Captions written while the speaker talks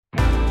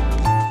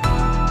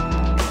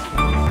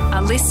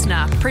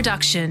listener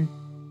production.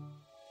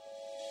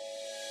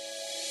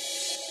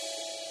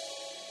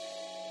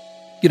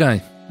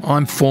 G'day,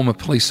 I'm former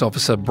police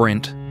officer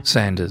Brent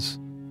Sanders,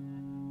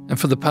 and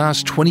for the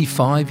past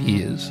 25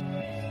 years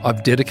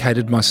I've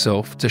dedicated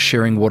myself to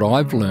sharing what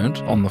I've learnt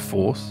on the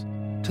force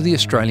to the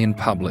Australian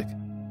public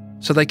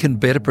so they can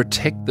better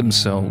protect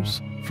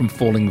themselves from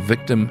falling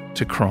victim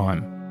to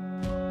crime.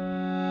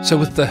 So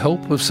with the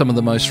help of some of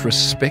the most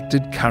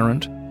respected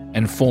current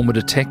and former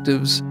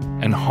detectives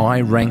and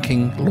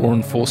high-ranking law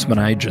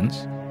enforcement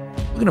agents,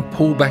 we're going to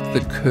pull back the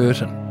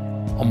curtain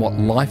on what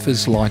life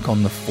is like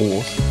on the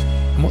force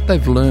and what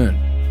they've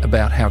learned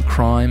about how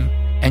crime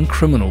and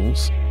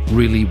criminals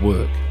really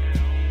work.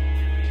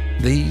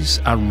 These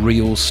are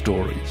real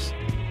stories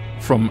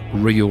from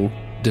real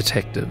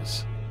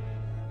detectives.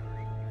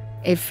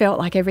 It felt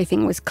like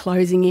everything was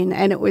closing in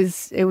and it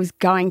was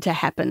going to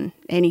happen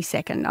any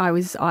second. I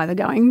was either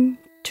going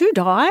to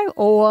die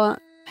or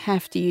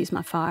have to use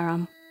my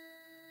firearm.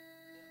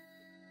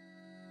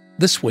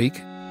 This week,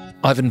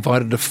 I've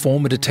invited a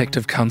former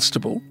detective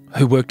constable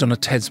who worked on a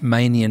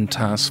Tasmanian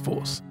task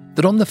force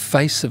that on the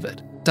face of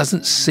it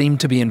doesn't seem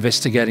to be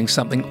investigating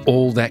something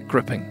all that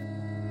gripping.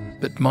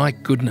 But my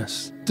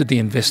goodness, did the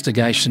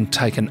investigation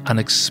take an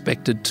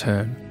unexpected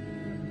turn.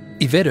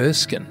 Yvette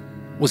Erskine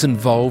was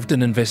involved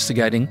in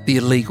investigating the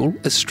illegal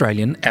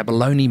Australian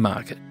abalone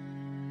market.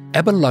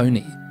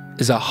 Abalone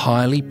is a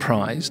highly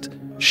prized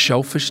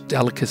shellfish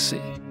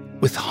delicacy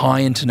with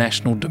high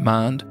international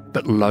demand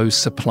but low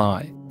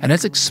supply. And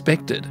as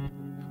expected,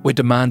 where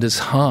demand is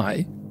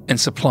high and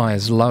supply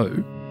is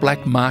low,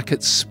 black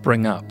markets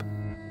spring up.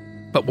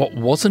 But what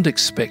wasn't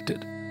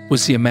expected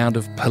was the amount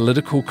of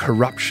political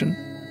corruption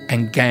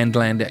and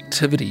gangland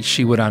activity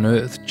she would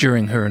unearth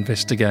during her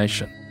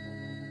investigation.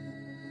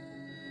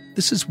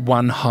 This is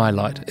one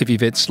highlight of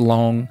Yvette's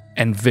long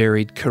and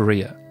varied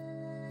career.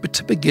 But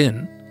to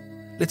begin,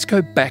 let's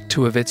go back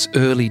to Yvette's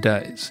early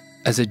days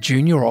as a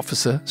junior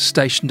officer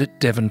stationed at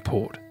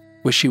Devonport,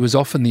 where she was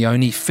often the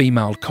only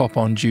female cop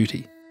on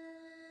duty.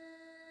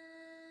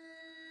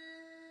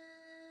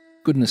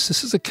 Goodness,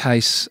 this is a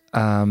case,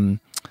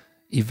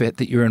 Yvette,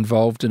 that you're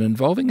involved in,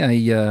 involving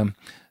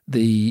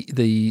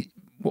the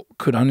what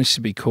could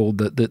honestly be called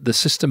the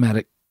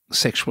systematic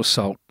sexual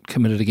assault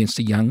committed against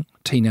a young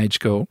teenage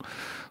girl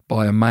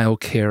by a male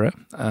carer.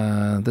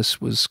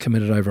 This was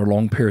committed over a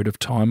long period of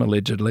time,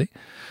 allegedly.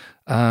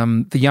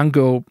 The young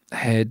girl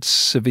had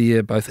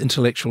severe both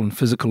intellectual and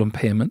physical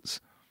impairments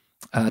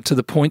to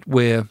the point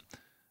where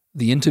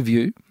the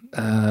interview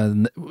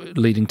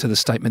leading to the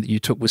statement that you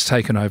took was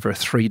taken over a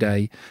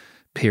 3-day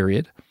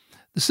period.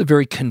 This is a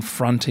very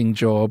confronting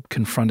job,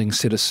 confronting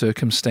set of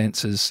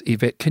circumstances.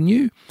 Yvette, can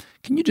you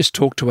just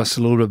talk to us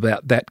a little bit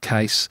about that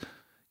case,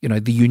 you know,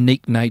 the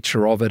unique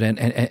nature of it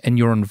and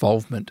your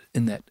involvement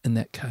in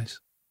that case?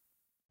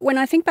 When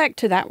I think back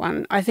to that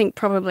one, I think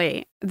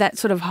probably that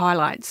sort of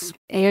highlights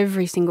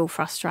every single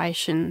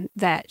frustration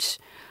that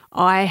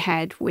I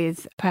had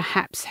with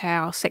perhaps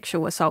how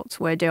sexual assaults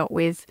were dealt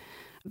with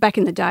back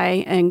in the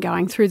day and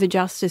going through the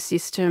justice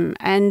system.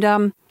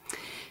 And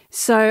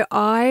so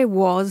I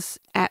was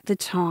at the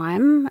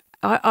time,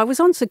 I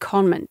was on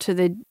secondment to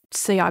the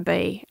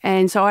CIB,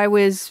 and so I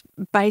was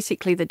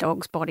basically the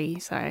dog's body.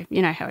 So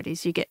you know how it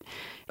is, you get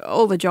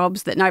all the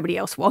jobs that nobody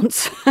else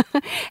wants.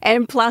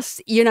 And plus,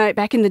 you know,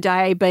 back in the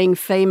day, being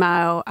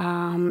female,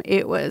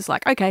 it was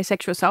like, okay,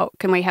 sexual assault,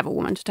 can we have a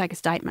woman to take a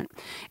statement?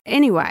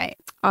 Anyway,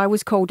 I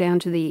was called down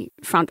to the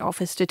front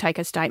office to take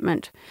a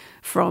statement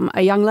from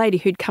a young lady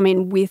who'd come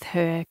in with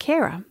her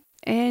carer.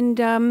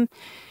 And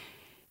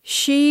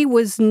she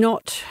was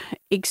not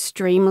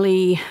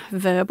extremely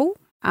verbal.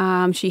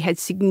 She had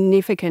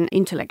significant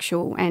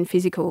intellectual and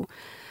physical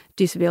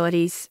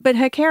disabilities, but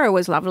her carer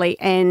was lovely,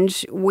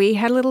 and we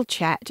had a little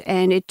chat,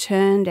 and it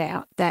turned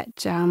out that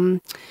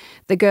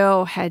the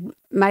girl had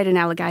made an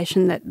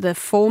allegation that the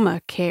former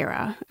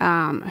carer,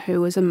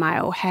 who was a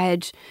male,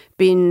 had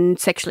been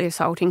sexually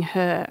assaulting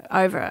her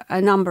over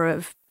a number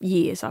of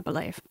years, I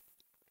believe.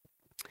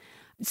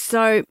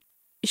 So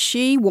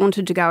she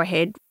wanted to go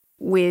ahead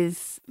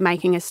with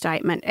making a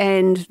statement,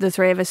 and the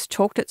three of us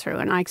talked it through,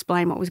 and I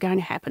explained what was going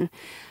to happen.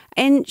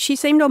 And she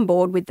seemed on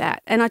board with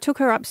that. And I took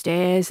her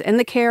upstairs, and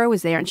the carer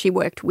was there, and she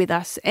worked with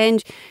us.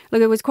 And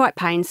look, it was quite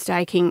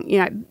painstaking. You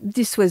know,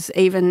 this was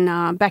even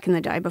back in the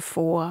day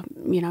before,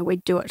 you know,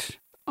 we'd do it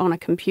on a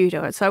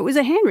computer. So it was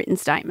a handwritten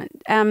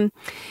statement. And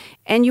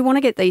you want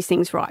to get these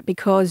things right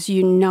because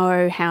you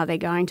know how they're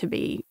going to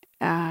be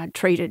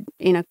treated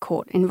in a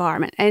court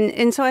environment.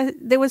 And so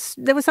there was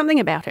something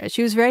about her.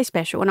 She was very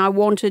special, and I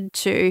wanted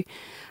to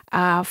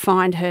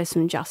find her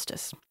some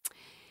justice.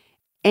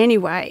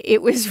 Anyway,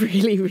 it was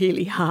really,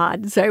 really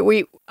hard. So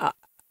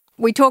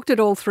we talked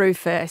it all through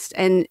first,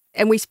 and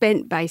we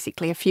spent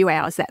basically a few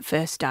hours that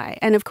first day.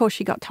 And of course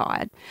she got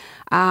tired,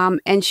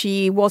 and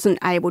she wasn't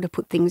able to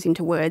put things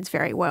into words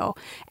very well.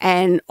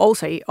 And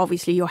also,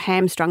 obviously, you're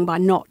hamstrung by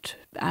not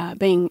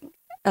being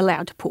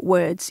allowed to put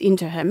words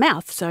into her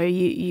mouth, so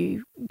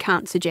you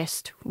can't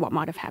suggest what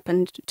might have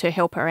happened to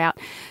help her out.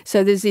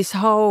 So there's this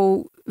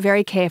whole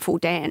very careful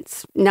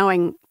dance,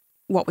 knowing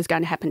what was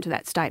going to happen to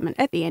that statement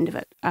at the end of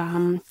it.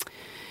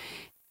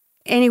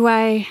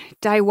 Anyway,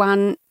 day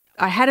one,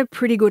 I had a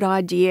pretty good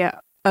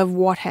idea of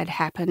what had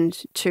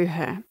happened to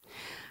her.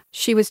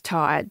 She was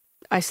tired.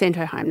 I sent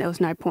her home. There was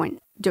no point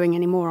doing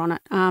any more on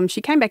it.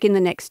 She came back in the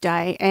next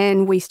day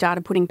and we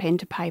started putting pen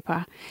to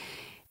paper.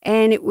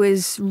 And it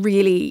was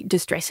really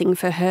distressing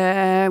for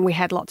her. We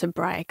had lots of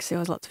breaks. There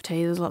was lots of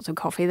tea. There was lots of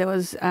coffee. There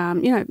was,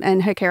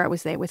 and her carer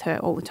was there with her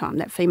all the time,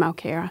 that female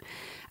carer.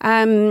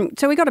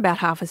 So we got about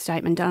half a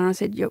statement done. I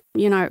said,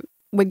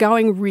 we're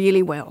going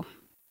really well.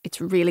 It's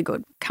really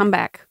good. Come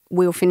back.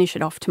 We'll finish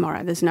it off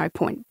tomorrow. There's no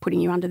point putting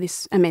you under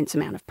this immense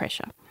amount of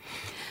pressure.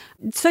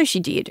 So she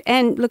did.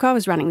 And look, I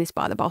was running this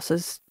by the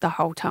bosses the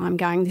whole time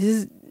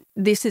going,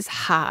 this is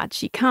hard.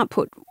 She can't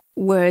put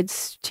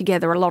words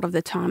together a lot of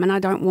the time, and I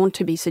don't want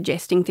to be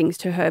suggesting things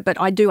to her, but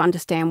I do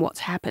understand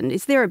what's happened.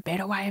 Is there a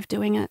better way of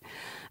doing it?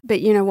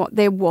 But you know what?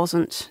 There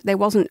wasn't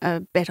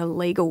a better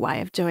legal way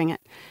of doing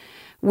it.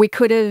 We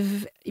could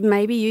have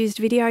maybe used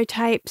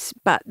videotapes,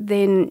 but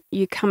then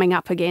you're coming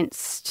up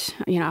against,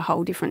 a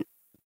whole different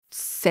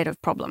set of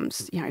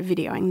problems,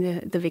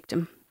 videoing the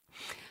victim.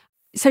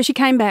 So she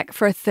came back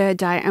for a third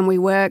day and we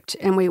worked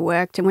and we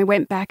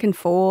went back and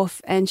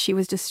forth and she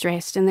was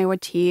distressed and there were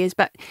tears.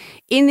 But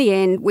in the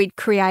end, we'd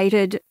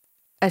created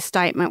a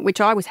statement,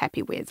 which I was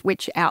happy with,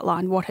 which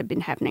outlined what had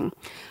been happening.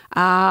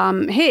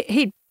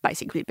 He'd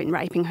basically been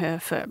raping her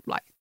for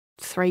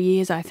 3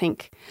 years, I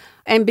think.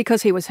 And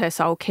because he was her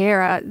sole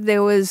carer, he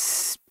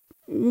was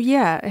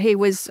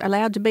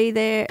allowed to be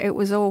there. It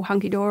was all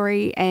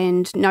hunky-dory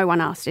and no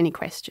one asked any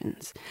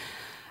questions.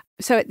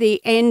 So at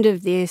the end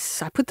of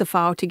this, I put the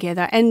file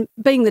together, and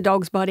being the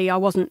dog's body, I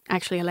wasn't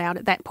actually allowed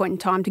at that point in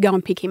time to go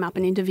and pick him up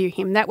and interview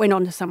him. That went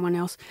on to someone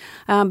else.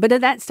 But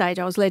at that stage,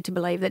 I was led to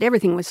believe that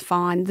everything was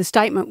fine. The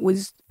statement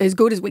was as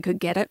good as we could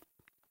get it.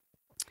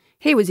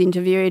 He was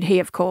interviewed. He,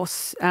 of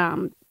course,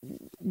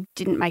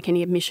 didn't make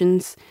any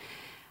admissions.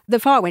 The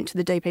file went to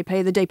the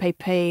DPP. The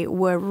DPP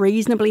were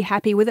reasonably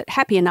happy with it,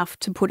 happy enough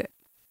to put it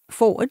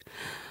forward.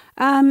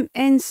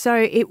 And so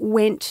it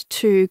went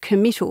to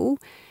committal.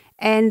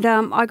 And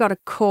I got a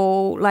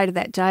call later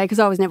that day, because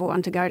I was never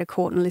one to go to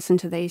court and listen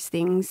to these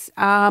things.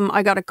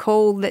 I got a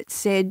call that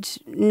said,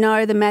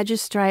 no, the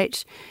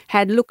magistrate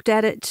had looked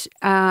at it,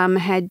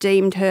 had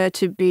deemed her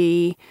to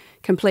be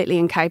completely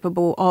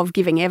incapable of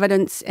giving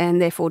evidence and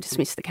therefore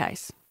dismissed the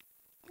case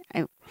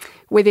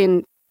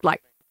within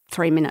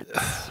 3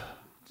 minutes.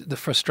 The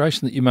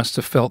frustration that you must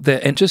have felt there.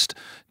 And just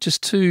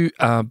to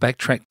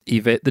backtrack,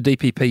 Yvette, the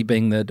DPP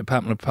being the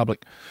Department of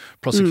Public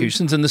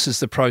Prosecutions, and this is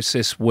the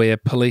process where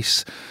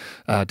police,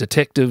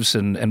 detectives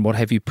and what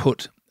have you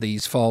put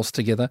these files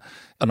together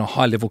on a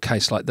high-level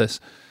case like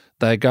this.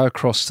 They go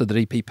across to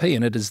the DPP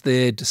and it is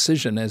their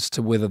decision as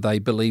to whether they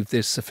believe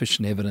there's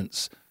sufficient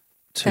evidence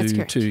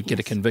to get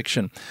a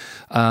conviction.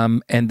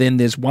 And then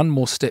there's one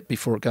more step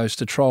before it goes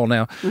to trial.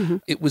 Now,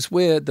 it was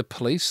where the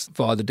police,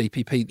 via the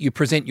DPP, you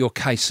present your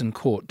case in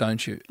court,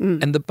 don't you?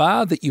 And the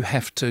bar that you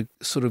have to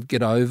sort of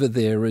get over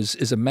there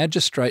is a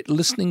magistrate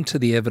listening to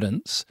the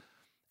evidence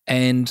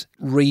and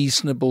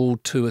reasonable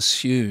to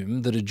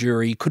assume that a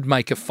jury could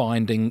make a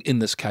finding in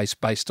this case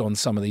based on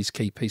some of these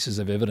key pieces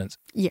of evidence.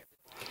 Yeah.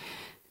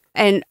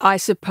 And I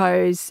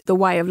suppose the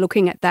way of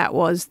looking at that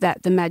was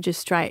that the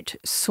magistrate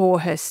saw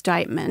her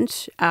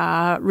statement,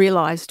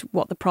 realised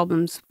what the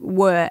problems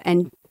were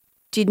and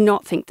did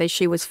not think that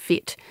she was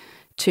fit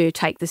to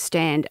take the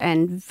stand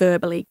and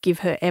verbally give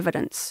her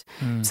evidence.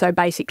 So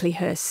basically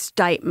her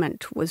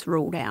statement was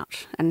ruled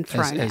out and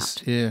thrown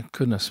out. Yeah,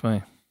 goodness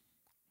me.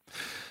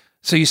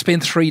 So you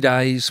spend 3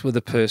 days with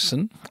a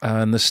person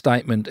and the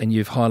statement, and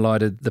you've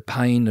highlighted the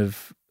pain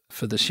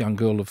for this young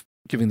girl of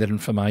giving that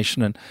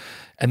information,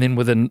 and then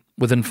within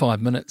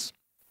 5 minutes,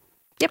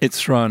 it's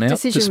thrown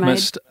out,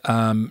 dismissed.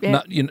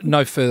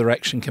 No further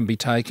action can be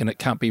taken. It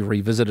can't be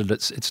revisited.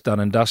 It's done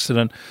and dusted.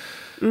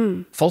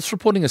 And false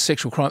reporting a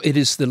sexual crime, it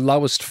is the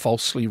lowest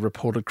falsely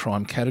reported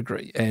crime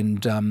category.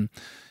 And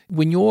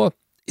when you're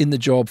in the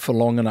job for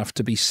long enough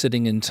to be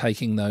sitting and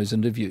taking those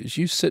interviews,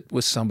 you sit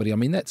with somebody. I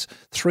mean, that's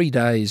 3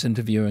 days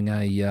interviewing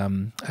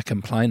a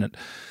complainant.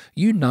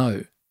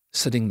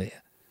 Sitting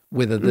there,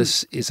 whether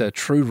this is a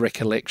true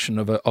recollection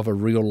of a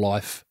real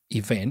life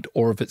event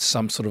or if it's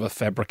some sort of a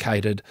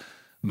fabricated,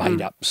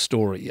 made up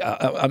story.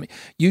 I mean,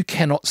 you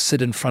cannot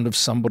sit in front of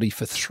somebody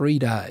for 3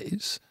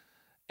 days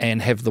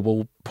and have the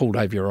wool pulled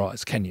over your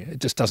eyes, can you? It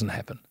just doesn't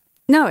happen.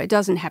 No, it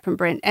doesn't happen,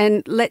 Brent.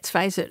 And let's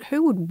face it,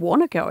 who would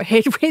want to go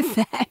ahead with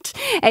that?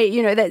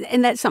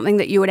 And that's something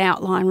that you would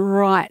outline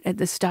right at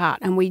the start.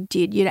 And we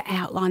did. You'd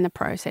outline the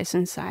process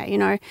and say,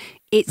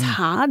 it's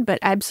hard, but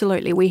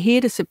absolutely, we're here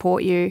to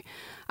support you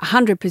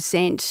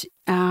 100%.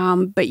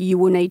 But you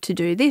will need to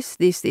do this,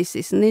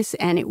 and this,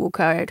 and it will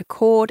go to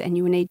court and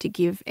you will need to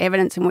give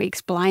evidence, and we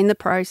explain the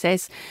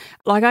process.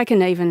 Like I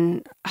can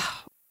even,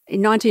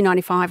 in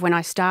 1995 when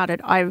I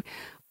started,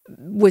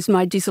 was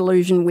my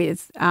disillusion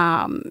with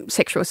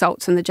sexual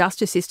assaults and the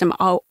justice system,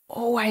 I'll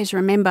always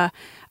remember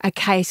a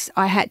case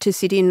I had to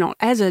sit in on.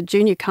 As a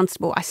junior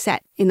constable, I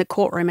sat in the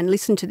courtroom and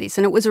listened to this,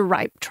 and it was a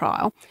rape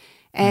trial.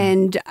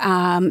 And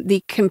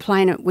the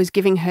complainant was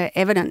giving her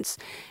evidence,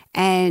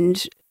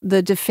 and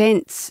the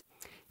defence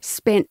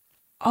spent,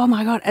 oh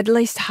my God, at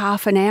least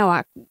half an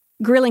hour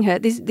grilling her.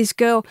 This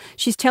girl,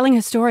 she's telling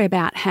her story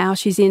about how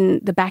she's in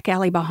the back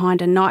alley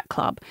behind a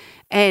nightclub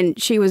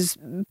and she was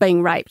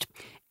being raped.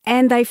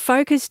 And they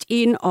focused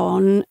in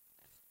on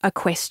a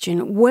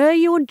question: were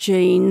your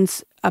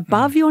jeans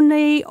above your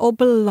knee or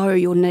below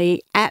your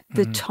knee at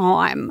the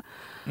time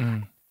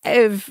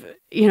of,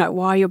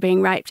 why you're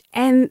being raped?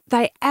 And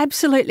they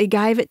absolutely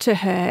gave it to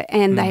her,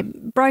 and they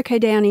broke her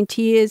down in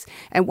tears.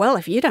 And, well,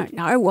 if you don't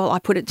know, well, I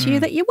put it to you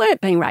that you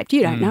weren't being raped.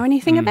 You don't know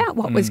anything about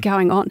what was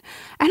going on.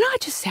 And I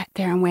just sat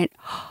there and went,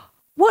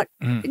 what?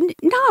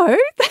 No.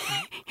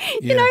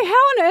 You know, how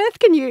on earth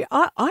can you?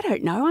 I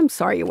don't know. I'm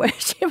sorry, Your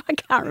Worship. I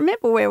can't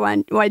remember where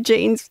my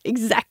jeans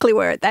exactly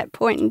were at that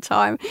point in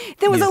time.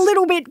 There was a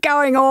little bit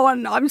going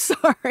on. I'm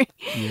sorry.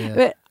 Yeah.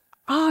 But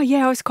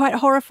I was quite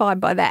horrified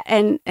by that.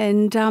 And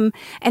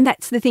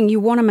that's the thing. You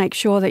want to make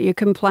sure that your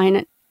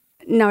complainant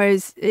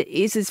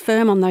is as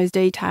firm on those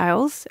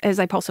details as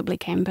they possibly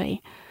can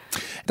be.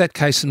 That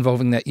case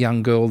involving that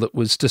young girl that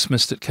was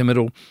dismissed at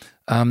committal,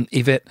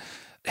 Yvette,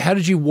 how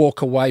did you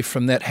walk away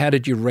from that? How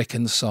did you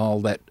reconcile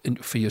that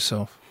for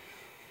yourself?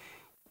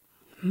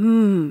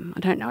 I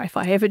don't know if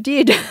I ever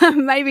did.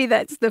 Maybe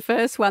that's the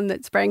first one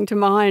that sprang to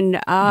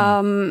mind.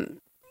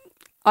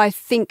 I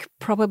think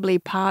probably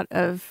part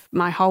of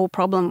my whole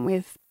problem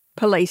with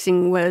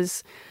policing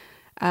was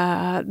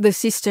the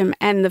system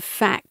and the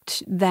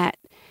fact that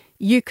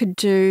you could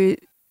do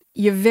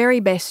your very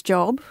best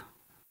job.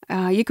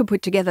 You could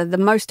put together the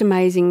most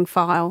amazing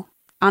file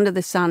under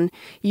the sun.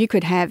 You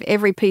could have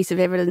every piece of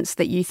evidence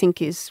that you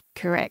think is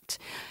correct.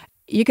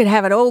 You could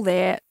have it all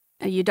there.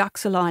 Your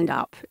ducks are lined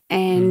up,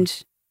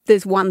 and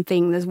there's one,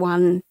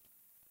 the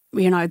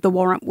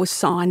warrant was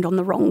signed on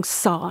the wrong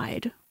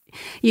side.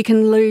 You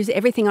can lose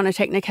everything on a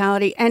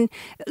technicality. And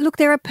look,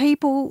 there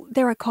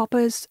are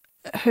coppers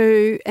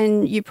who,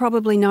 and you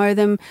probably know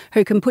them,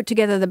 who can put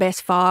together the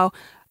best file,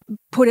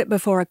 put it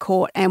before a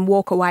court and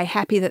walk away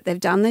happy that they've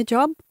done their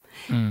job.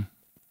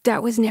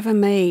 That was never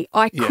me.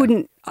 I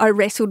couldn't. I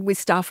wrestled with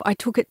stuff. I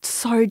took it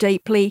so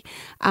deeply,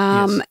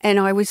 and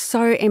I was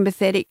so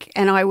empathetic,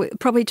 and I was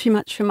probably too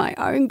much for my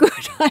own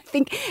good, I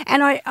think.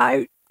 And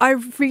I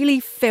really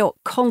felt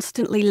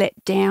constantly let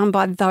down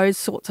by those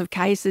sorts of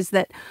cases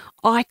that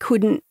I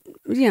couldn't.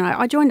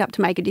 I joined up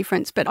to make a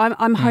difference, but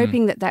I'm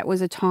hoping that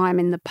was a time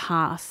in the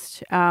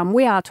past.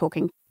 We are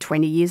talking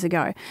 20 years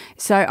ago,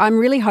 so I'm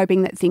really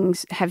hoping that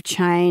things have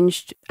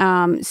changed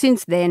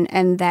since then,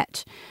 and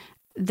that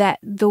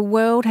the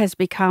world has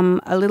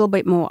become a little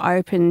bit more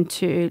open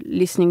to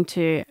listening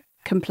to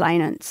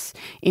complainants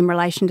in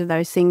relation to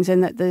those things,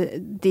 and that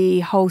the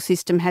whole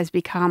system has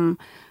become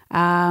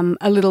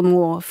a little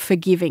more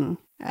forgiving.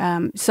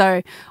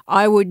 So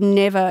I would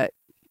never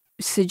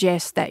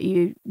suggest that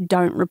you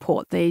don't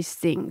report these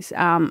things.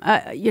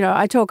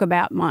 I talk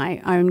about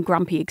my own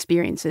grumpy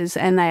experiences,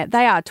 and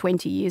they are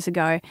 20 years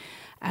ago.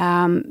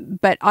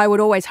 But I would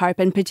always hope,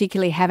 and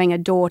particularly having a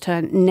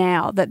daughter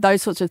now, that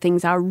those sorts of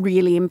things are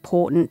really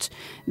important,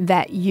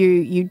 that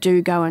you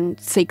do go and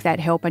seek that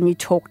help and you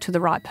talk to the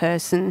right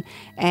person,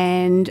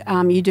 and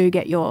you do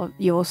get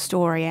your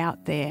story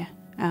out there.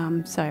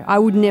 So I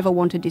would never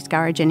want to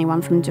discourage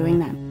anyone from doing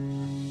that.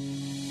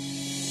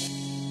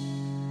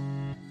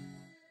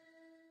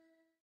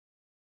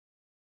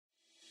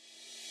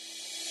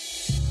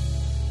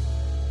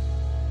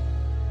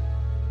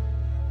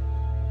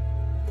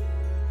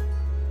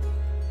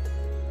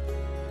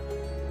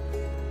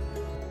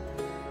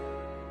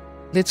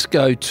 Let's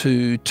go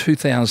to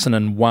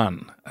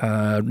 2001.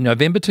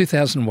 November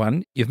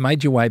 2001, you've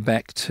made your way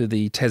back to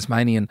the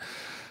Tasmanian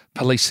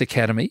Police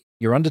Academy.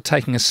 You're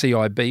undertaking a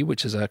CIB,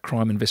 which is a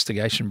crime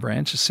investigation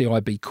branch, a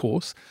CIB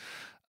course,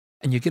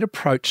 and you get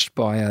approached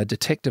by a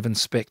Detective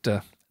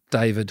Inspector,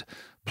 David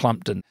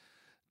Plumpton.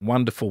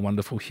 Wonderful,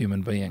 wonderful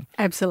human being.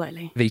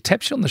 Absolutely. He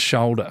taps you on the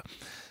shoulder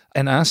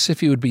and asks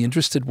if you would be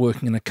interested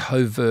working in a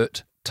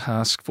covert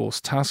task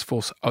force, Task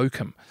Force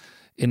Oakham,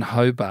 in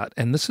Hobart,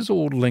 and this is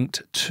all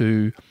linked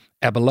to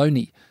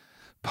abalone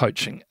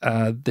poaching.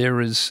 There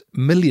is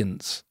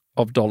millions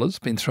of dollars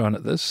been thrown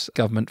at this,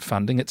 government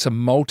funding. It's a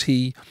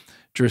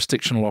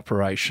multi-jurisdictional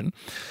operation.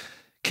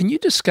 Can you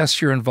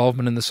discuss your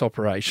involvement in this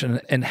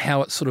operation and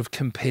how it sort of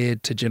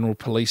compared to general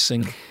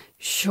policing?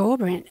 Sure,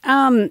 Brent.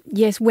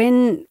 Yes,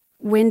 when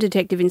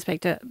Detective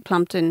Inspector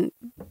Plumpton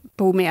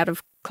pulled me out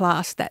of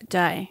class that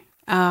day,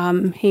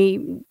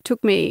 he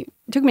took me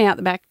out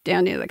the back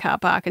down near the car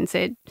park and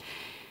said,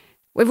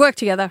 "We've worked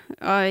together.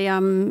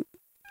 I'm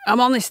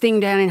on this thing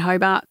down in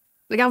Hobart.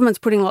 The government's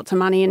putting lots of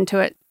money into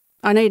it.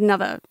 I need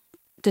another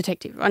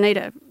detective. I need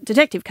a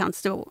detective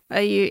constable.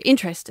 Are you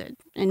interested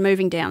in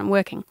moving down and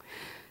working?"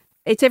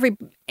 It's every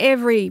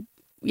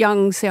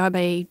young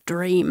CIB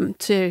dream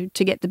to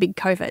get the big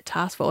covert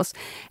task force.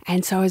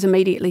 And so I was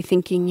immediately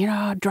thinking,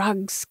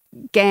 drugs,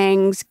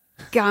 gangs,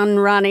 gun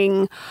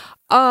running.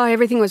 Oh,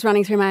 everything was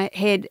running through my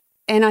head.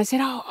 And I said,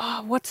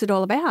 oh, what's it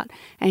all about?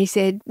 And he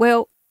said,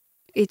 well,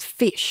 it's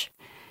fish.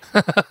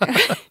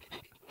 I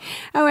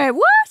went,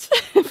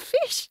 what?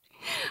 Fish?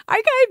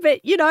 Okay, but,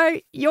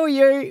 you're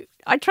you.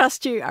 I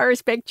trust you. I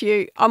respect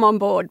you. I'm on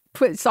board.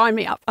 Sign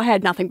me up. I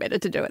had nothing better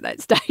to do at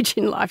that stage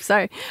in life.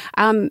 So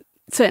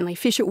certainly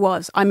fish it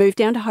was. I moved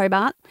down to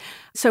Hobart.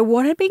 So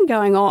what had been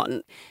going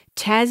on,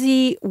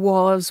 Tassie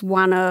was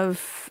one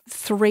of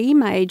 3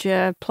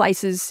 major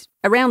places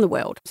around the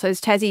world. So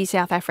there's Tassie,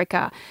 South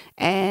Africa,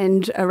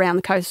 and around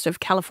the coast of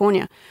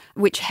California,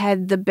 which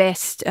had the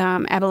best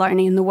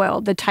abalone in the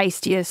world, the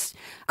tastiest,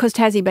 because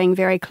Tassie being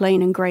very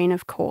clean and green,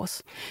 of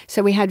course.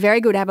 So we had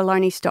very good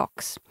abalone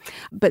stocks.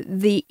 But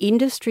the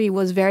industry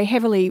was very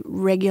heavily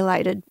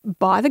regulated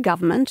by the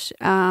government.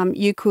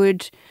 You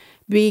could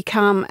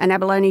become an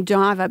abalone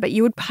diver, but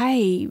you would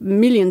pay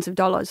millions of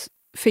dollars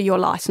for your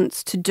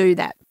licence to do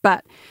that.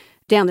 But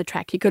down the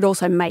track, you could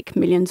also make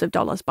millions of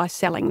dollars by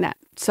selling that.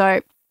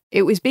 So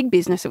it was big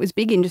business, it was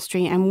big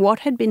industry. And what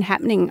had been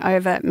happening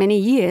over many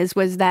years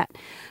was that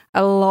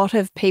a lot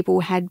of people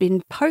had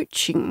been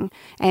poaching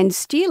and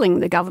stealing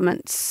the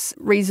government's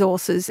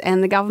resources,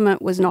 and the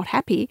government was not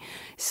happy.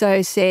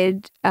 So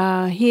said,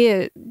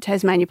 here,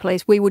 Tasmania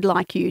Police, we would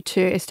like you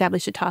to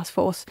establish a task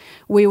force.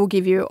 We will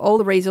give you all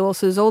the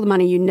resources, all the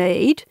money you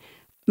need,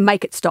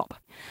 make it stop.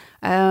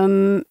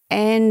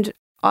 And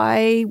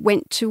I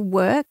went to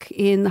work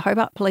in the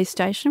Hobart Police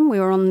Station. We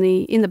were in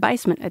the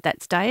basement at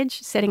that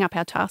stage, setting up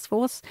our task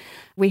force.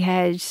 We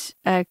had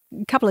a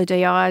couple of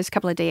DIs, a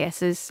couple of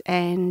DSs,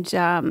 and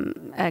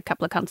a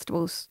couple of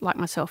constables like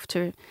myself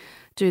to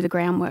do the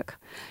groundwork.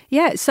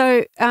 Yeah,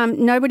 so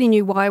nobody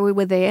knew why we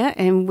were there,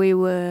 and we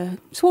were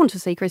sworn to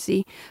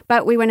secrecy,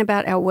 but we went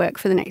about our work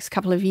for the next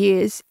couple of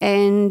years,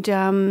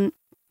 and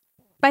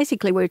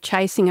basically we were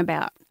chasing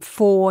about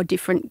 4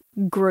 different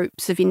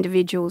groups of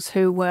individuals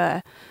who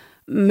were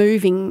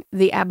moving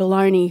the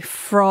abalone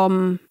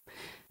from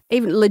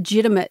even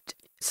legitimate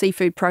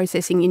seafood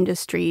processing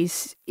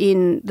industries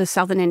in the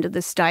southern end of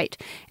the state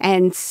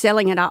and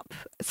selling it up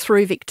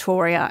through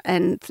Victoria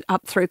and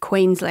up through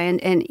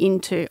Queensland and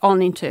into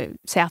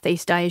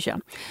Southeast Asia.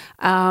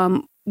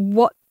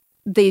 What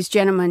these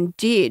gentlemen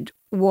did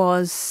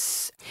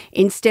was,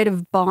 instead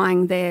of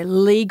buying their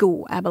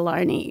legal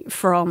abalone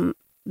from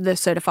the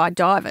certified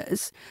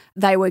divers,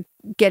 they were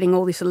getting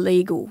all this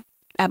illegal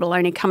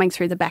abalone coming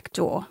through the back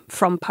door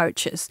from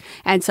poachers,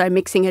 and so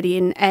mixing it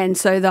in. And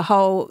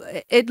so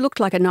it looked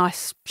like a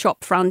nice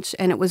shop front,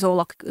 and it was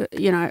all,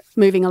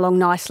 moving along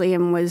nicely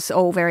and was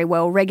all very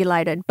well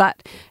regulated.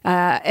 But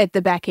at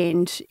the back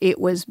end, it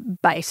was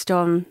based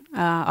on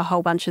a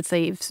whole bunch of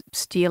thieves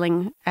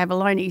stealing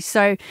abalone.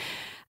 So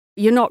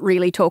you're not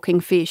really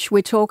talking fish.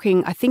 We're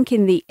talking, I think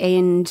in the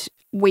end,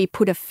 we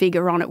put a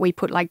figure on it. We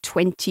put like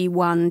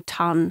 21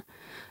 tonne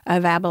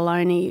of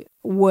abalone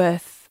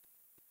worth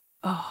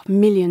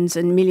millions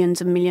and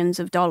millions and millions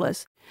of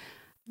dollars.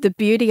 The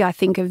beauty, I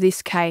think, of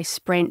this case,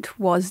 Brent,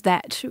 was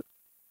that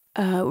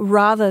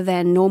rather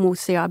than normal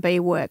CIB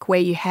work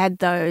where you had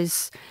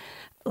those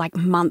like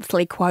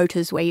monthly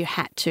quotas where you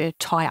had to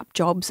tie up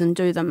jobs and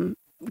do them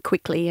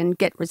quickly and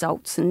get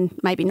results, and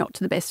maybe not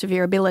to the best of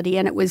your ability,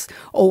 and it was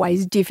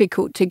always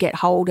difficult to get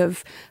hold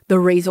of the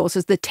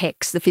resources, the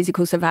techs, the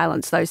physical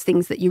surveillance, those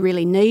things that you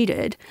really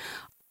needed.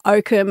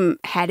 Oakham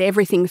had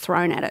everything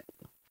thrown at it.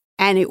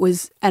 And it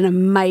was an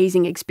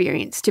amazing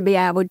experience to be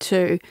able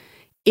to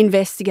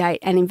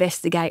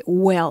investigate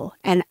well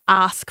and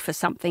ask for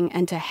something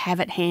and to have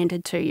it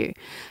handed to you.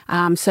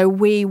 So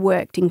we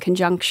worked in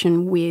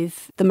conjunction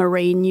with the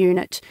Marine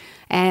unit,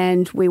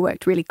 and we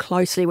worked really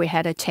closely. We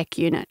had a tech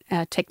unit,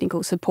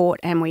 technical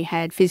support, and we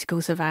had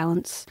physical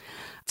surveillance.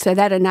 So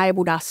that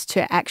enabled us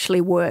to actually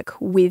work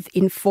with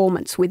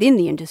informants within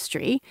the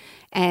industry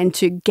and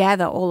to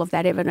gather all of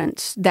that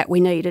evidence that we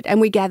needed. And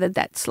we gathered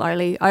that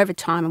slowly over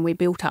time, and we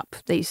built up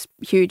these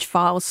huge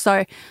files.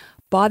 So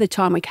by the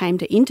time we came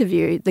to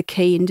interview the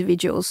key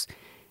individuals,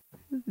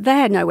 they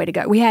had nowhere to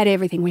go. We had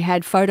everything. We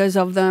had photos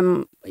of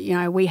them.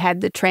 We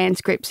had the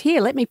transcripts. Here,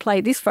 let me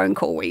play this phone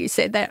call where you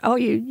said that. Oh,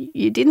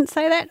 you didn't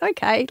say that?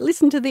 Okay,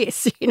 listen to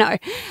this,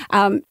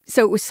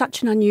 So it was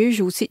such an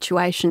unusual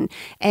situation.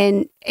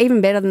 And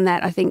even better than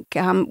that, I think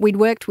we'd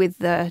worked with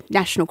the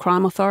National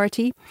Crime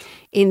Authority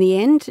in the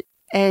end.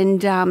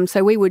 And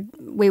so we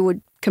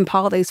would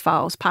compile these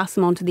files, pass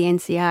them on to the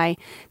NCA.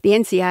 The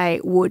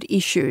NCA would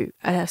issue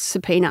a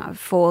subpoena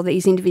for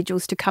these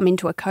individuals to come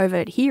into a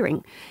covert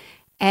hearing.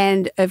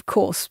 And, of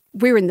course,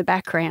 we're in the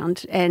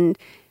background, and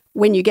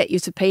when you get your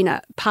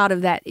subpoena, part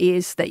of that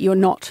is that you're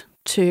not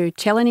to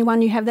tell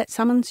anyone you have that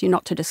summons, you're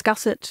not to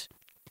discuss it,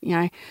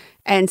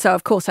 And so,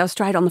 of course, I was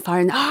straight on the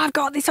phone, I've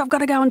got this, I've got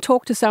to go and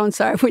talk to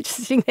so-and-so, which is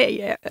sitting there,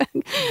 yeah.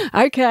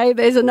 Okay,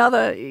 there's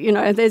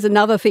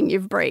another thing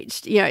you've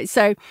breached,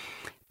 So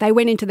They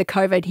went into the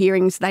COVID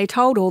hearings. They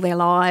told all their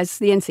lies.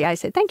 The NCA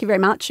said, thank you very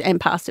much, and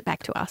passed it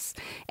back to us.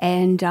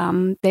 And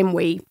then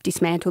we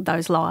dismantled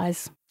those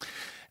lies.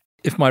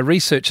 If my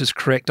research is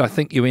correct, I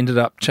think you ended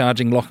up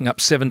locking up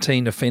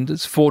 17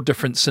 offenders, 4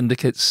 different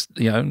syndicates,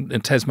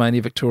 in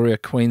Tasmania, Victoria,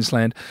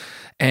 Queensland,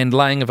 and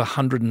laying of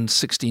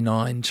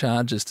 169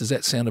 charges. Does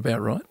that sound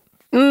about right?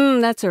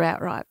 That's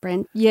about right,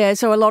 Brent. Yeah,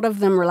 so a lot of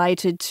them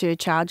related to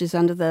charges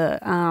under the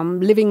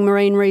Living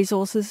Marine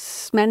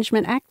Resources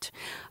Management Act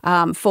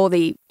for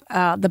the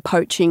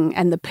poaching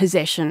and the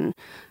possession.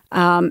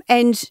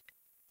 And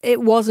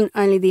it wasn't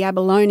only the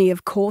abalone,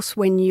 of course,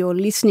 when you're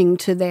listening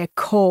to their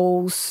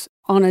calls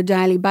on a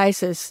daily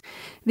basis,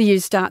 you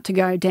start to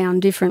go down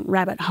different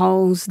rabbit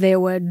holes. There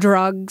were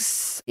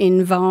drugs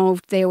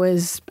involved. There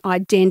was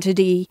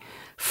identity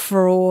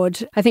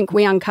fraud. I think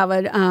we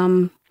uncovered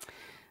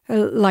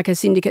like a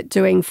syndicate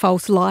doing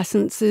false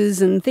licenses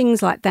and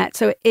things like that.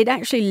 So it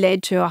actually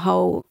led to a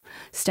whole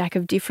stack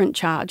of different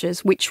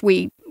charges, which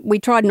we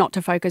tried not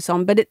to focus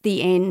on. But at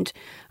the end,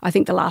 I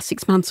think the last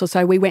 6 months or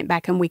so, we went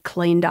back and we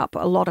cleaned up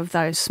a lot of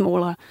those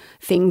smaller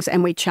things,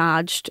 and we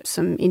charged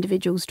some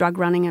individuals drug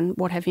running and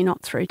what have you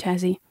not through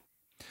Tassie.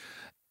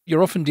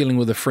 You're often dealing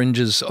with the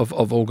fringes of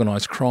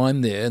organised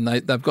crime there, and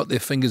they've got their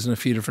fingers in a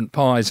few different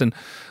pies. And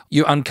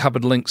you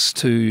uncovered links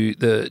to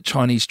the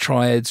Chinese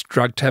triads,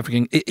 drug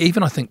trafficking,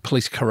 even I think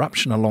police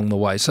corruption along the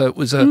way. So it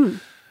was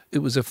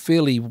a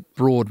fairly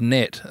broad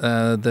net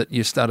that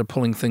you started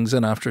pulling things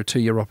in after a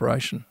 2-year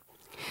operation.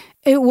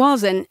 It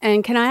was, and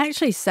can I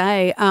actually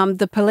say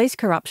the police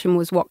corruption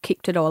was what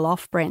kicked it all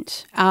off,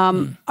 Brent.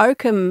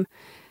 Oakum,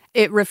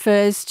 it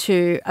refers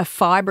to a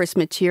fibrous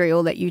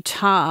material that you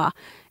tar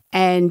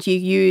and you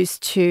use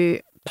to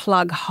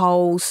plug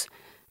holes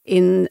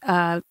in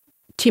a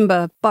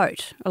timber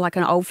boat, like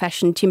an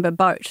old-fashioned timber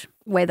boat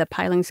where the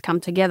palings come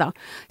together.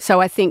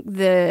 So I think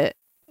the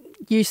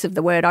use of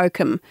the word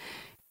oakum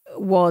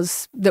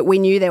was that we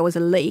knew there was a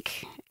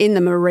leak in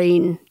the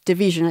marine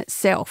division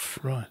itself.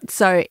 Right.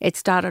 So it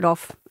started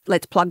off,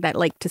 let's plug that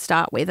leak to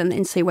start with and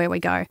then see where we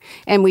go.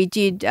 And we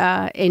did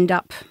end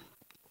up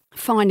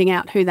finding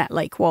out who that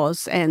leak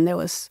was, and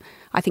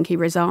I think he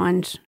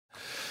resigned.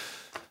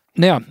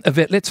 Now,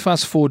 Yvette, let's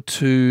fast forward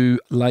to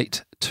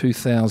late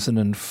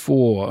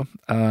 2004.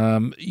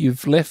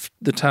 You've left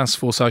the task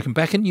force Oakum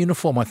back in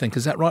uniform, I think.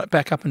 Is that right?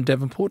 Back up in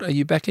Devonport? Are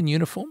you back in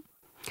uniform?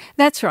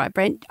 That's right,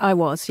 Brent. I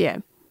was, yeah.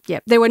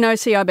 Yeah, there were no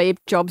CIB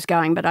jobs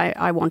going, but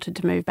I wanted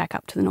to move back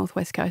up to the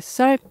Northwest Coast.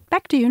 So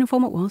back to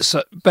uniform it was.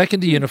 So back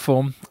into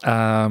uniform,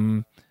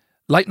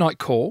 late night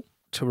call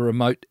to a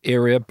remote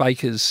area,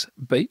 Bakers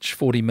Beach,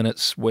 40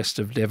 minutes west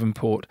of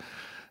Devonport.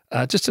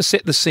 Just to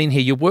set the scene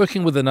here, you're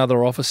working with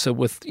another officer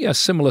with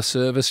similar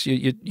service,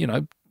 you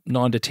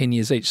 9 to 10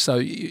 years each,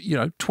 so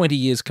 20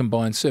 years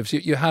combined service.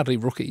 You're hardly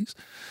rookies.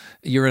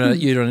 You're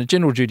in a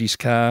general duties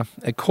car.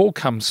 A call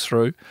comes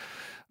through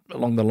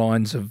along the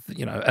lines of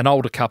an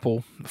older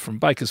couple from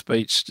Bakers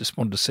Beach just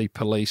wanted to see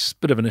police.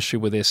 Bit of an issue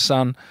with their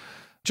son.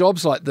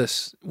 Jobs like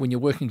this, when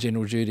you're working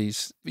general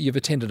duties, you've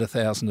attended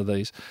 1,000 of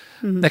these.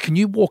 Mm-hmm. Now, can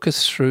you walk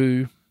us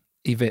through,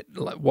 Yvette,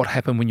 what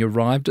happened when you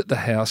arrived at the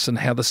house and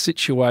how the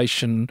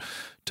situation,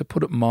 to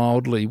put it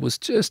mildly, was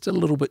just a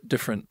little bit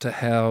different to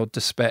how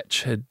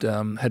dispatch had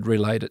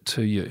relayed it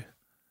to you?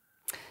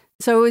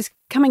 So it was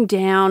coming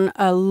down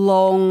a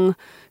long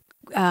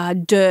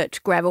dirt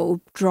gravel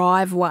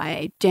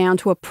driveway down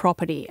to a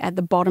property at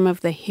the bottom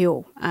of the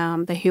hill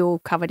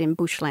covered in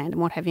bushland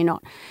and what have you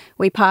not.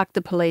 We parked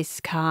the police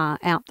car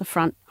out the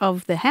front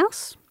of the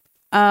house,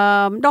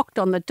 knocked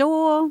on the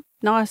door,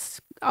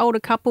 nice older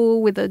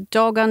couple with a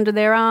dog under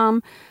their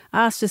arm,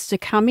 asked us to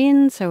come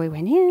in. So we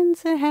went in,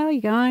 said, how are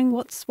you going?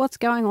 What's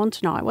going on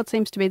tonight? What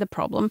seems to be the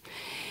problem?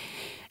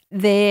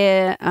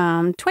 Their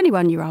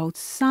 21-year-old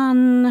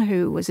son,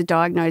 who was a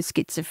diagnosed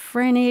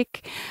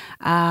schizophrenic,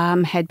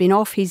 had been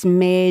off his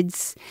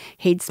meds.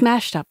 He'd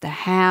smashed up the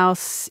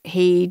house.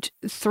 He'd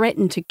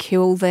threatened to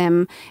kill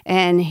them,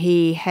 and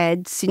he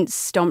had since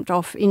stomped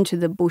off into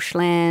the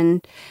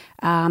bushland.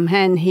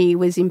 And he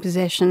was in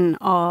possession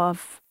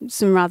of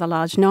some rather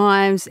large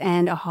knives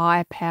and a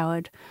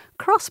high-powered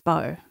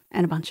crossbow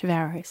and a bunch of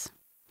arrows.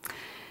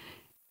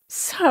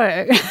 So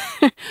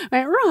I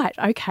went, right,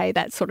 okay,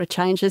 that sort of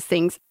changes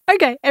things.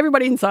 Okay,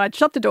 everybody inside,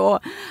 shut the door.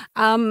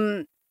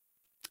 It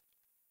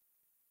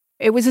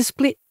was a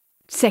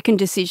split-second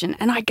decision,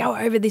 and I go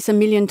over this a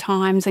million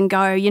times and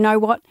go, you know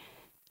what,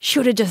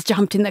 should have just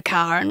jumped in the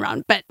car and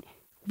run, but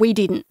we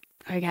didn't.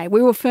 Okay,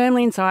 we were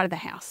firmly inside of the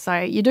house, so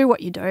you do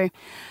what you do.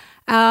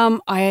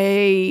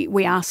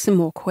 We asked some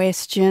more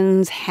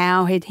questions.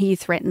 How had he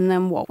threatened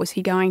them? What was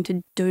he going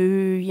to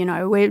do?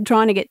 We're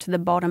trying to get to the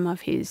bottom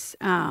of his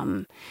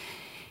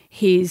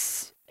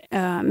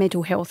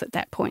mental health at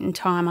that point in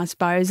time, I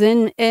suppose.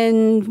 And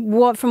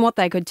from what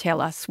they could tell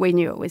us, we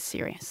knew it was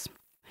serious.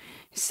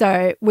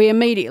 So we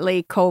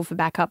immediately called for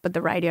backup, but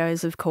the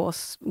radios, of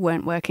course,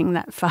 weren't working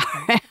that far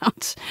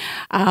out,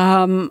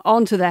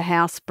 onto the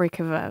house brick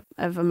of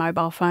a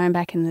mobile phone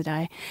back in the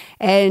day.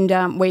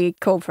 And we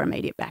called for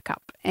immediate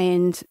backup.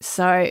 And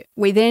so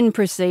we then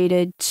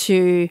proceeded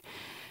to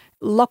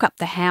lock up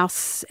the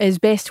house as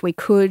best we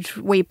could.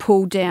 We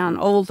pulled down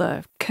all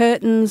the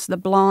curtains, the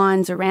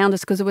blinds around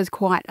us, because it was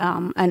quite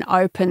an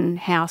open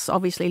house,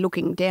 obviously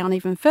looking down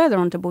even further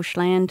onto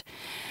bushland.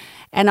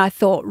 And I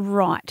thought,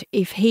 right,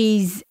 if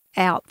he's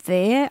out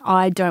there,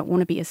 I don't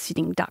want to be a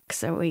sitting duck.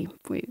 So we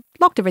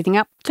locked everything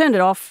up, turned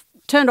off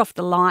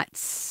the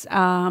lights,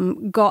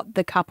 got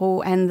the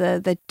couple and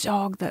the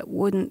dog that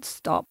wouldn't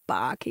stop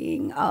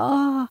barking.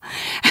 Oh,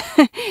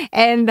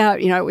 and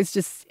it was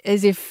just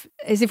as if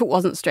it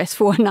wasn't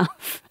stressful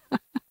enough.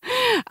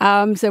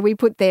 So we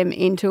put them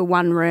into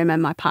one room,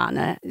 and my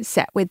partner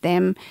sat with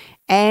them,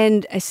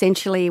 and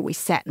essentially we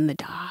sat in the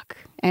dark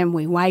and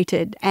we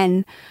waited.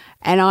 And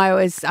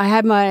I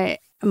had my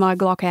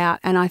Glock out,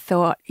 and I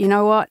thought, you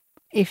know what,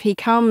 if he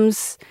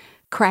comes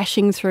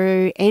crashing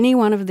through any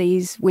one of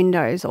these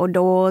windows or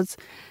doors,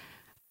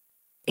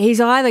 he's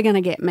either going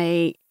to get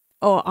me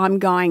or I'm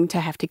going to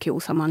have to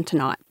kill someone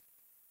tonight.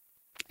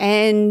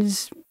 And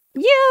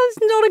yeah, it's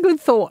not a good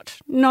thought.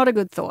 Not a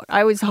good thought.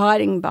 I was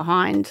hiding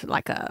behind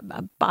like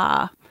a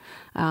bar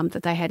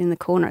that they had in the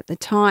corner at the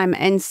time.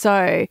 And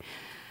so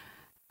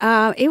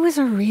it was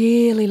a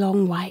really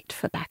long wait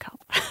for backup.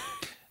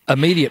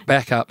 Immediate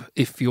backup,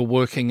 if you're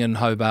working in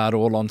Hobart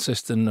or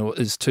Launceston,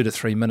 is 2 to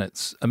 3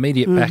 minutes.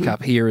 Immediate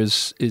backup here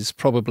is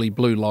probably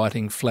blue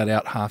lighting flat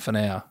out half an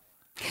hour.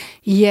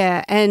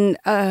 Yeah, and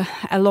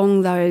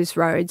along those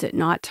roads at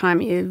night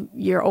time,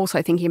 you're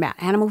also thinking about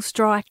animal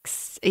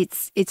strikes.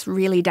 It's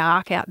really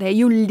dark out there.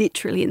 You're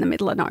literally in the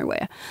middle of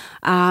nowhere.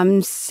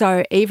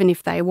 So even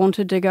if they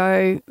wanted to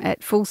go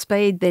at full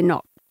speed, they're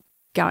not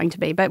going to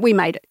be. But we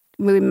made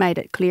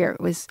it clear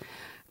it was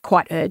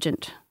quite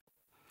urgent.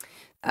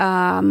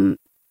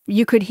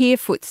 You could hear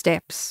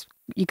footsteps.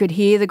 You could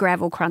hear the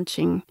gravel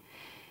crunching.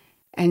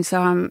 And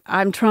so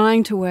I'm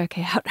trying to work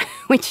out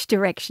which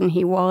direction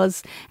he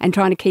was and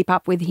trying to keep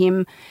up with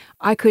him.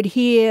 I could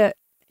hear,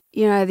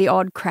 the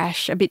odd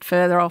crash a bit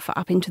further off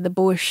up into the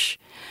bush.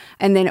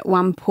 And then at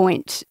one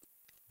point,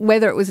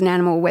 whether it was an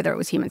animal or whether it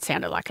was him, it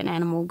sounded like an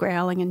animal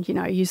growling. And,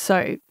 you're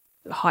so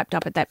hyped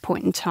up at that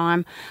point in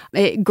time,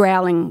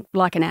 growling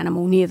like an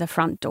animal near the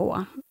front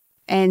door.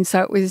 And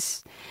so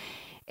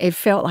it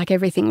felt like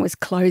everything was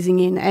closing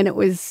in, and it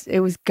was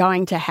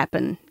going to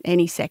happen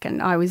any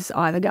second. I was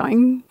either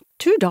going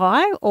to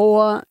die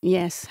or,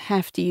 yes,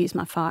 have to use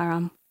my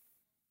firearm.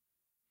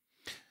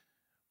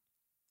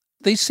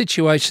 These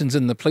situations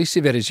in the police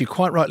event, as you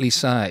quite rightly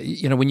say,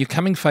 when you're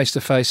coming face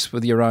to face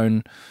with your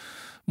own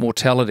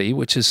mortality,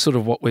 which is sort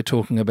of what we're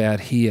talking about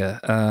here,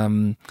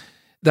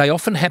 they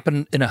often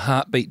happen in a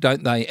heartbeat,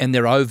 don't they? And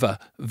they're over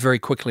very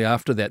quickly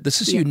after that.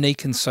 This is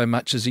unique in so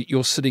much as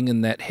you're sitting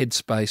in that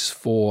headspace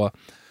for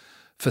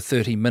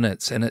 30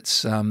 minutes, and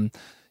it's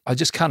I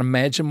just can't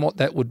imagine what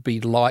that would be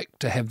like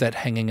to have that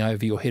hanging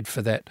over your head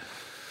for that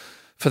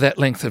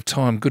length of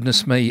time.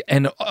 Goodness me.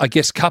 And I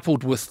guess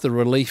coupled with the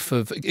relief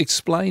of,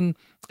 explain,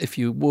 if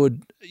you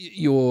would,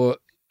 your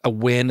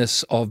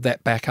awareness of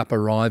that backup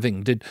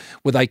arriving.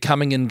 Were they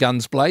coming in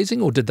guns blazing,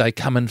 or did they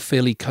come in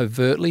fairly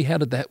covertly? How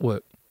did that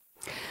work?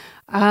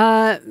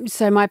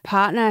 So my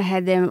partner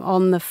had them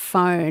on the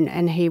phone,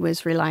 and he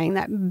was relaying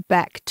that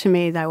back to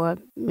me. They were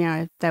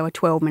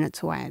 12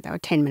 minutes away. They were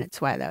 10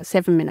 minutes away. They were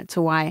 7 minutes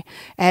away.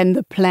 And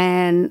the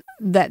plan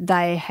that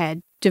they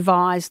had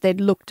devised, they'd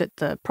looked at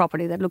the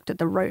property, they'd looked at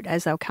the route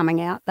as they were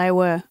coming out. They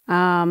were,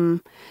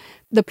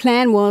 the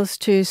plan was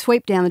to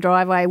sweep down the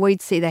driveway.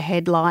 We'd see the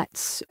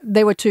headlights.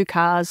 There were 2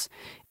 cars.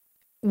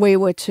 We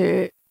were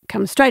to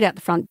come straight out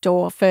the front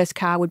door. First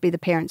car would be the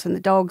parents and the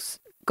dogs.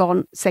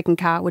 Gone. Second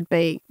car would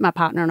be my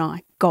partner and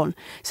I, gone.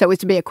 So it was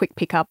to be a quick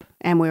pickup,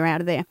 and we were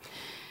out of there.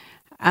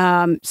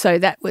 So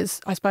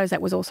I suppose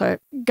that was also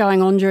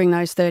going on during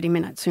those 30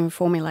 minutes in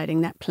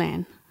formulating that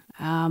plan.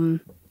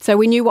 So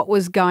we knew what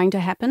was going to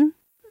happen,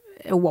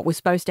 or what was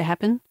supposed to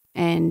happen,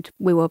 and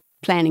we were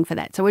planning for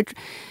that. So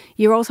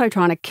you're also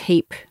trying to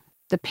keep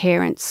the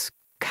parents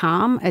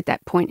calm at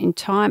that point in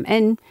time.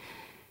 And,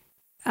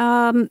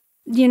 I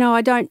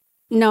don't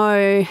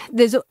know.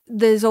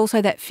 There's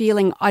also that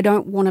feeling I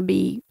don't want to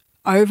be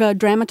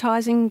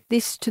over-dramatising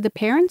this to the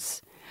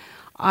parents.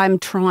 I'm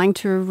trying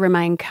to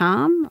remain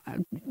calm,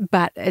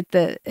 but at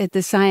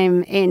the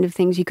same end of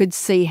things, you could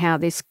see how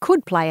this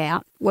could play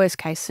out,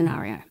 worst-case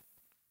scenario.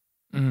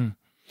 Mm.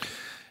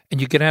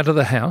 And you get out of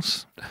the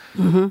house.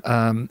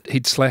 Mm-hmm.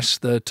 He'd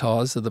slashed the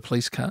tyres of the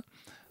police car.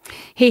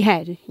 He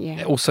had,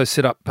 yeah. Also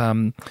set up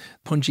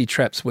punji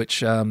traps,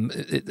 which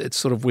it's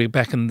sort of, we're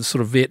back in the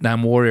sort of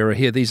Vietnam War era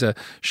here. These are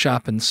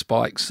sharpened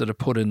spikes that are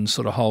put in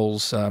sort of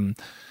holes.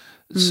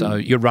 So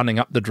you're running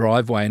up the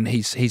driveway, and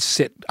he's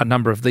set a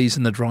number of these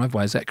in the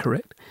driveway. Is that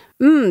correct?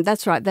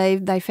 That's right.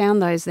 They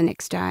found those the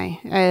next day,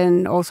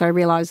 and also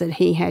realised that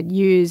he had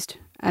used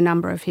a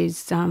number of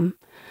his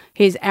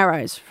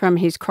arrows from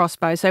his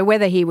crossbow. So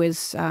whether he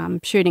was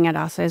shooting at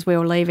us as we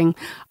were leaving,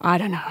 I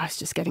don't know. I was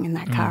just getting in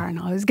that car and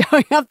I was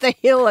going up the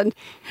hill, and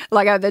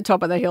like at the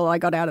top of the hill, I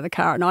got out of the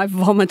car and I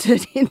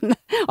vomited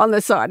on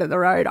the side of the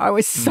road. I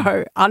was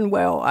so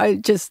unwell.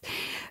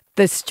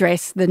 The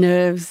stress, the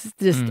nerves,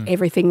 just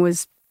everything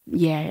was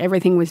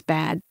everything was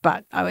bad,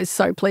 but I was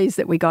so pleased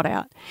that we got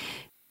out.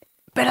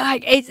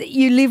 But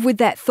you live with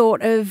that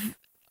thought of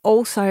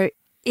also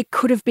it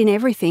could have been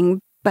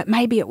everything, but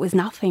maybe it was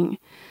nothing.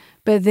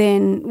 But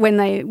then when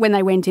they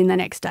went in the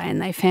next day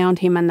and they found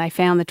him and they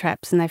found the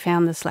traps and they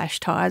found the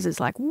slashed tyres, it's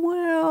like,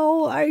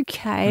 well,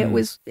 okay,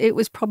 it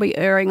was probably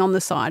erring on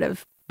the side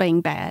of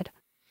being bad.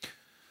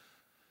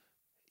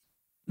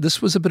 This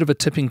was a bit of a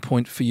tipping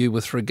point for you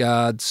with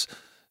regards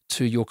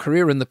to your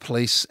career in the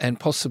police and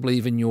possibly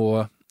even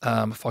your,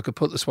 if I could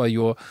put it this way,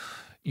 your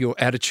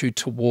attitude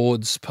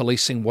towards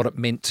policing, what it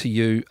meant to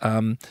you.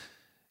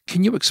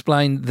 Can you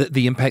explain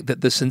the impact that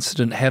this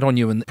incident had on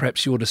you and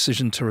perhaps your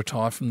decision to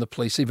retire from the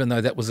police, even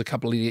though that was a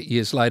couple of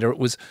years later? It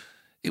was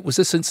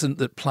this incident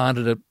that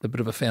planted a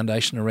bit of a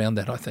foundation around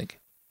that, I think.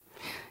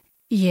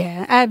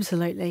 Yeah,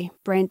 absolutely,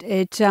 Brent.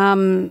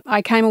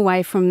 I came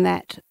away from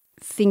that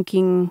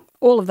thinking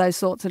all of those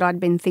thoughts that I'd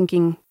been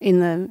thinking in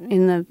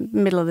the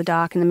middle of the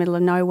dark, in the middle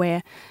of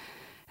nowhere.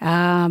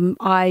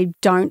 I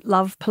don't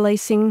love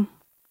policing.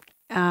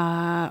 There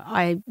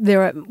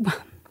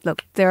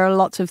are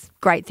lots of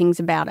great things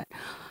about it.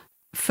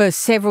 For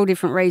several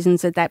different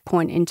reasons at that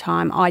point in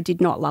time, I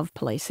did not love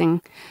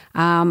policing.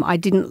 I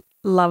didn't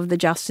love the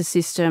justice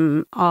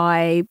system.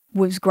 I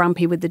was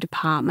grumpy with the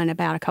department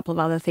about a couple of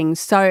other things.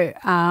 So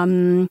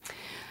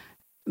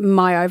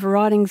my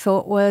overriding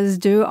thought was,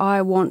 do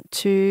I want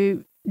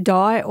to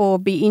die or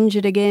be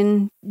injured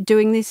again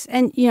doing this?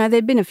 And,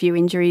 there'd been a few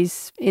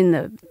injuries in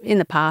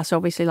the past,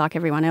 obviously, like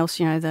everyone else,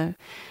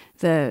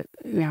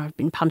 I've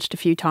been punched a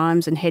few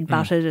times and head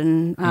butted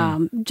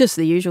and just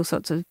the usual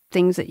sorts of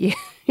things that you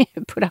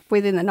put up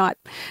with in the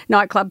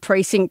nightclub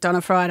precinct on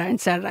a Friday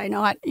and Saturday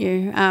night.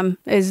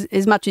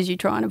 As much as you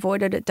try and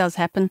avoid it, it does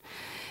happen.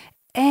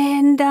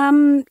 And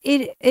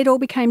it all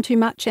became too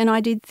much, and I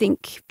did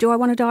think, do I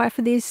want to die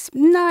for this?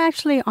 No,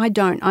 actually, I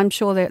don't. I'm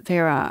sure that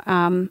there are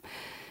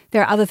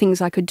other things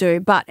I could do,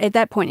 but at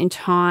that point in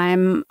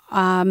time,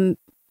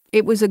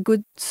 it was a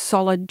good,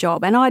 solid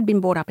job. And I'd been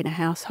brought up in a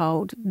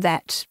household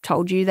that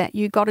told you that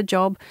you got a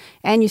job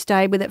and you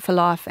stayed with it for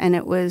life, and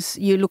it was,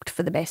 you looked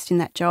for the best in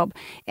that job.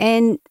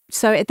 And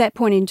so at that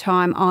point in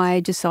time, I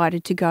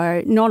decided to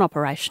go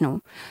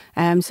non-operational.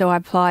 So I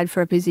applied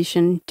for a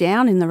position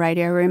down in the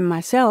radio room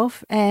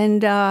myself,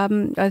 and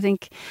I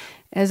think,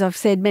 as I've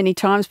said many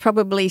times,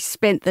 probably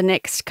spent the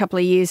next couple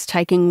of years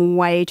taking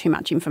way too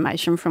much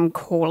information from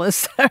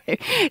callers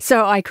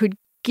so I could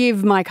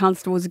give my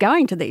constables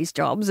going to these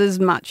jobs as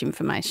much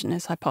information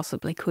as I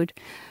possibly could.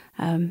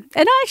 And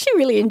I actually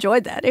really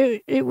enjoyed that.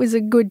 It was a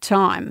good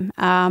time,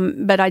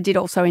 but I did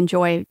also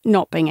enjoy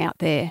not being out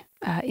there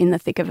in the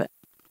thick of it.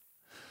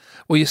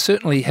 Well, you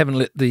certainly haven't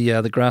let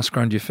the grass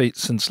grow under your feet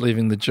since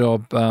leaving the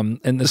job,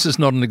 and this is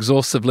not an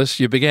exhaustive list.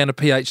 You began a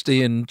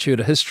PhD in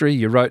Tudor history.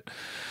 You wrote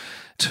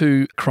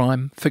 2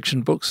 crime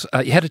fiction books.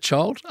 You had a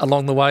child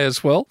along the way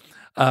as well.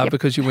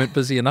 Because you weren't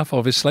busy enough,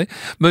 obviously.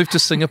 Moved to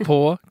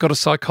Singapore, got a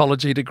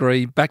psychology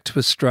degree, back to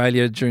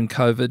Australia during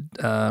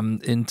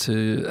COVID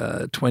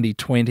into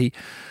 2020.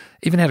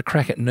 Even had a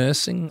crack at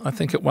nursing, I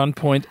think, at one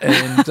point,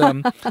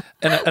 and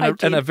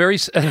a very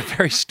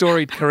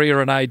storied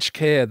career in aged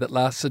care that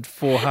lasted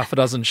for half a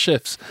dozen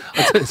shifts.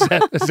 Is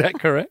that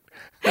correct?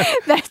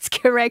 That's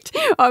correct.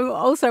 I'm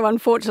also,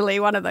 unfortunately,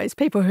 one of those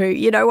people who,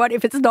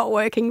 if it's not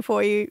working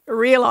for you,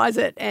 realise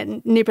it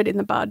and nip it in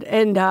the bud.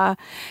 And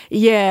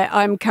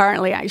I'm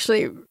currently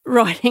actually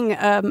writing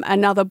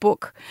another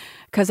book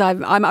because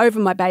I'm over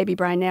my baby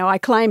brain now. I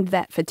claimed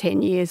that for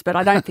 10 years, but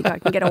I don't think I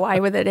can get away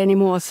with it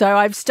anymore. So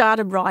I've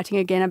started writing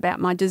again about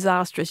my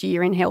disastrous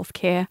year in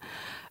healthcare,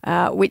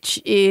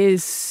 which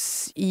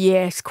is,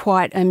 yes,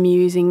 quite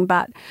amusing,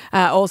 but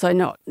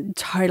also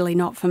totally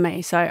not for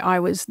me. So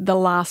I was the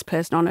last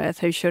person on earth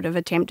who should have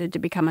attempted to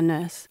become a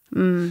nurse.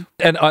 And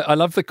I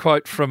love the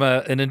quote from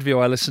an interview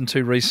I listened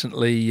to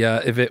recently,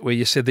 Yvette, where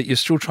you said that you're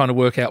still trying to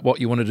work out what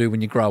you want to do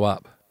when you grow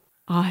up.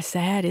 Oh,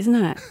 sad, isn't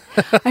it?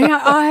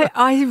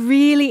 I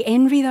really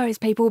envy those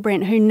people,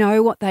 Brent, who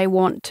know what they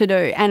want to do.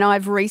 And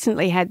I've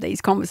recently had these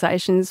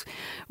conversations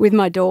with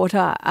my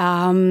daughter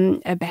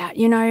about,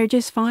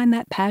 just find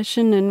that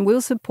passion and we'll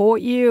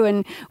support you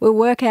and we'll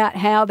work out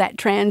how that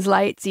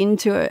translates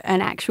into an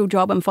actual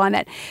job and find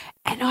that.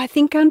 And I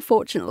think,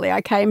 unfortunately,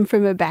 I came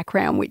from a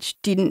background which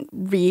didn't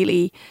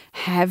really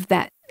have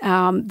that.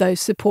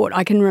 Those support.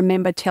 I can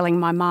remember telling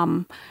my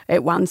mum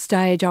at one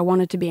stage I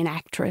wanted to be an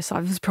actress. I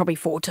was probably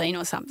 14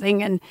 or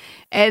something, and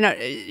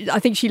I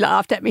think she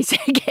laughed at me, said,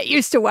 "Get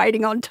used to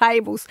waiting on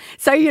tables."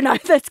 So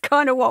that's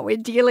kind of what we're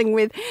dealing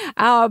with.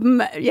 Love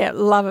it. Yeah,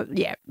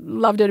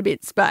 loved it a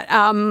bit. But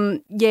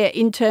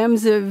in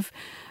terms of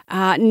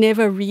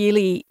never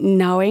really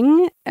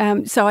knowing.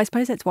 So I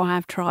suppose that's why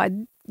I've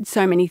tried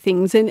so many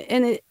things. And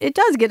it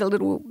does get a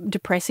little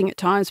depressing at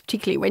times,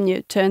 particularly when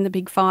you turn the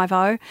big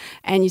 50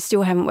 and you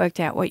still haven't worked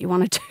out what you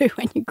want to do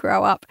when you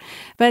grow up.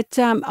 But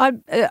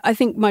I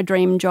think my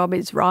dream job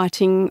is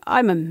writing.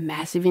 I'm a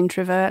massive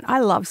introvert. I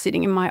love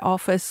sitting in my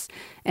office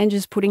and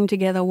just putting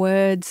together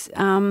words.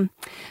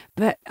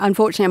 But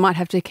unfortunately, I might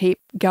have to keep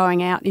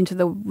going out into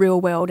the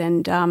real world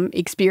and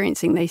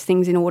experiencing these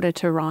things in order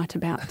to write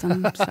about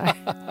them. So.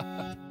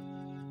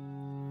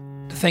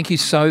 Thank you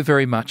so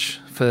very much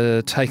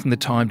for taking the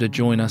time to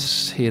join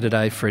us here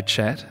today for a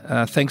chat.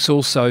 Thanks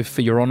also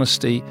for your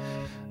honesty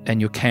and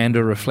your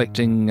candour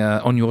reflecting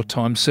on your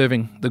time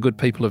serving the good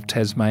people of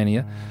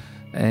Tasmania.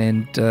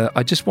 And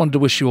I just wanted to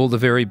wish you all the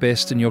very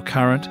best in your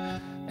current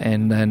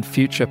and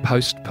future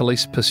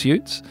post-police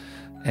pursuits.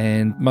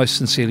 And most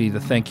sincerely, the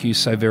thank you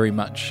so very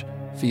much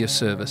for your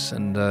service.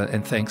 And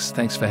thanks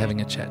for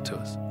having a chat to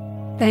us.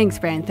 Thanks,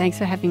 Bran. Thanks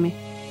for having me.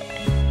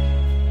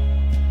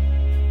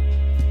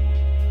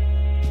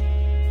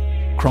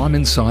 Crime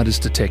Insiders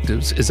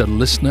Detectives is a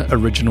listener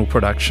original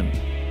production.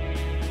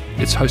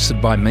 It's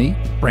hosted by me,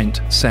 Brent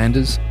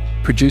Sanders,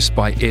 produced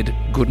by Ed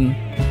Gooden,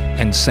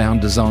 and sound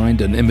designed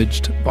and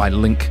imaged by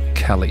Link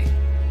Kelly.